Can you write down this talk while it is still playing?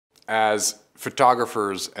As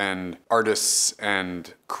photographers and artists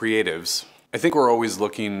and creatives, I think we're always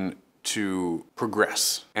looking to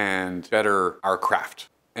progress and better our craft.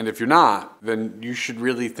 And if you're not, then you should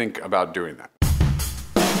really think about doing that.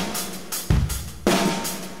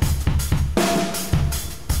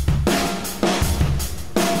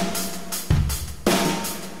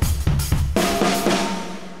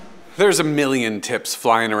 There's a million tips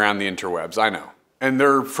flying around the interwebs, I know. And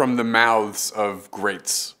they're from the mouths of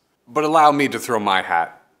greats. But allow me to throw my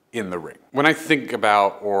hat in the ring. When I think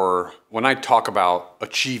about, or when I talk about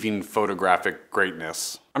achieving photographic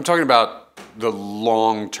greatness, I'm talking about the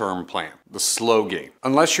long-term plan, the slow game.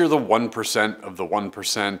 Unless you're the 1% of the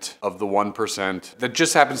 1% of the 1% that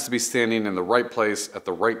just happens to be standing in the right place at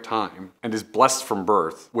the right time and is blessed from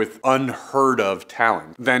birth with unheard of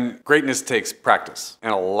talent, then greatness takes practice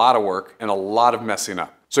and a lot of work and a lot of messing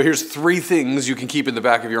up. So here's 3 things you can keep in the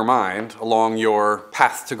back of your mind along your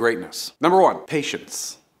path to greatness. Number 1,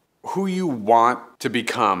 patience. Who you want to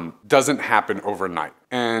become doesn't happen overnight.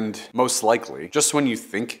 And most likely, just when you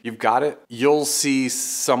think you've got it, you'll see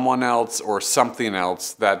someone else or something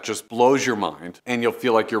else that just blows your mind and you'll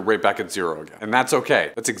feel like you're right back at zero again. And that's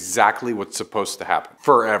okay. That's exactly what's supposed to happen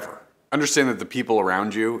forever. Understand that the people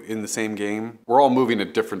around you in the same game, we're all moving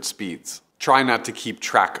at different speeds. Try not to keep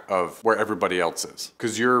track of where everybody else is,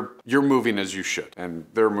 because you're moving as you should and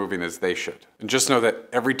they're moving as they should. And just know that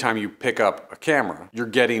every time you pick up a camera, you're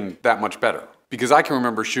getting that much better. Because I can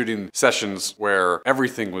remember shooting sessions where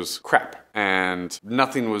everything was crap and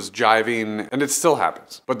nothing was jiving, and it still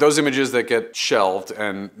happens. But those images that get shelved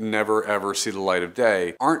and never ever see the light of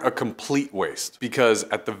day aren't a complete waste, because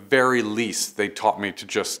at the very least, they taught me to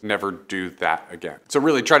just never do that again. So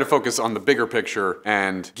really try to focus on the bigger picture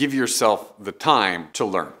and give yourself the time to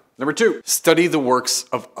learn. Number 2, study the works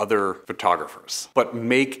of other photographers, but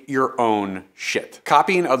make your own shit.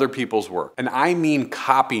 Copying other people's work, and I mean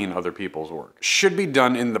copying other people's work, should be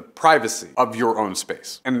done in the privacy of your own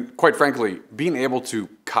space. And quite frankly, being able to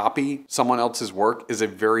copy someone else's work is a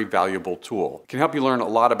very valuable tool. It can help you learn a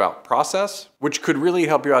lot about process, which could really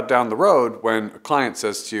help you out down the road when a client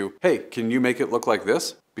says to you, hey, can you make it look like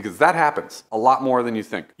this? Because that happens a lot more than you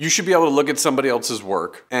think. You should be able to look at somebody else's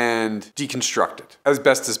work and deconstruct it as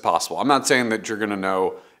best as possible. I'm not saying that you're gonna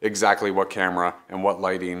know exactly what camera and what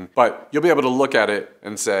lighting, but you'll be able to look at it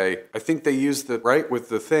and say, I think they used the right with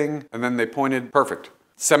the thing, and then they pointed perfect.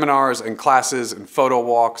 Seminars and classes and photo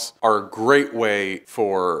walks are a great way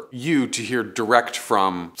for you to hear direct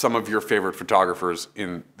from some of your favorite photographers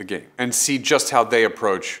in the game and see just how they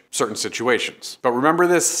approach certain situations. But remember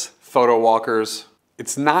this, photo walkers,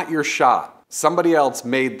 it's not your shot. Somebody else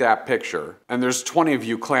made that picture, and there's 20 of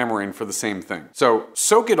you clamoring for the same thing. So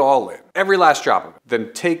soak it all in, every last drop of it.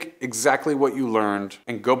 Then take exactly what you learned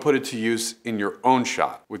and go put it to use in your own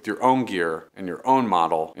shot, with your own gear, and your own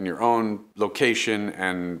model, and your own location,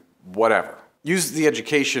 and whatever. Use the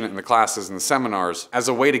education in the classes and the seminars as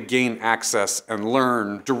a way to gain access and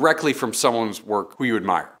learn directly from someone's work who you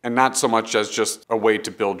admire, and not so much as just a way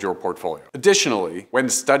to build your portfolio. Additionally, when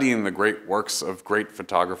studying the great works of great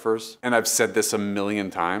photographers, and I've said this a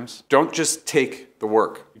million times, don't just take the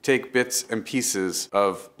work. You take bits and pieces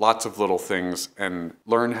of lots of little things and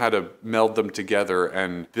learn how to meld them together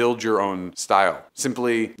and build your own style.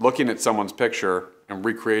 Simply looking at someone's picture and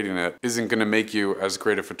recreating it isn't gonna make you as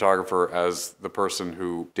great a photographer as the person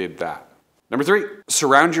who did that. Number 3,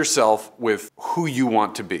 surround yourself with who you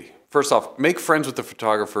want to be. First off, make friends with the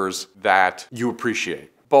photographers that you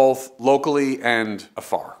appreciate, both locally and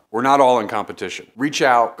afar. We're not all in competition. Reach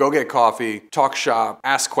out, go get coffee, talk shop,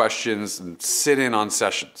 ask questions, and sit in on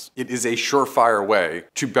sessions. It is a surefire way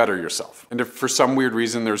to better yourself. And if for some weird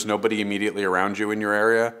reason there's nobody immediately around you in your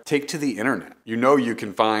area, take to the internet. You know you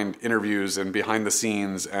can find interviews and behind the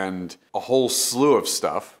scenes and a whole slew of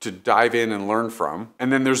stuff to dive in and learn from.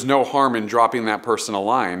 And then there's no harm in dropping that person a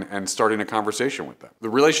line and starting a conversation with them. The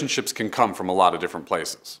relationships can come from a lot of different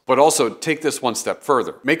places. But also take this one step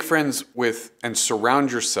further. Make friends with and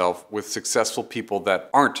surround yourself with successful people that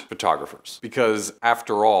aren't photographers. Because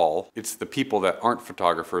after all, it's the people that aren't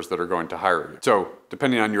photographers that are going to hire you. So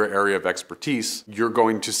depending on your area of expertise, you're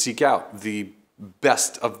going to seek out the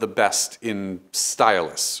best of the best in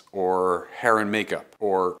stylists or hair and makeup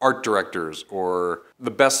or art directors or the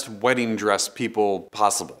best wedding dress people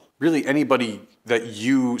possible. Really anybody that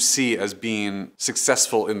you see as being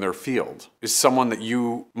successful in their field is someone that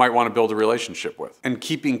you might want to build a relationship with. And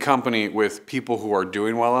keeping company with people who are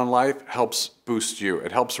doing well in life helps boost you.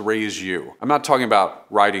 It helps raise you. I'm not talking about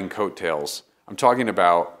riding coattails. I'm talking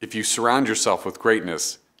about if you surround yourself with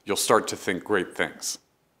greatness, you'll start to think great things.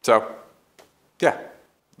 So, yeah,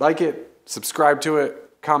 like it, subscribe to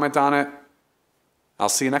it, comment on it. I'll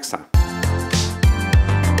see you next time.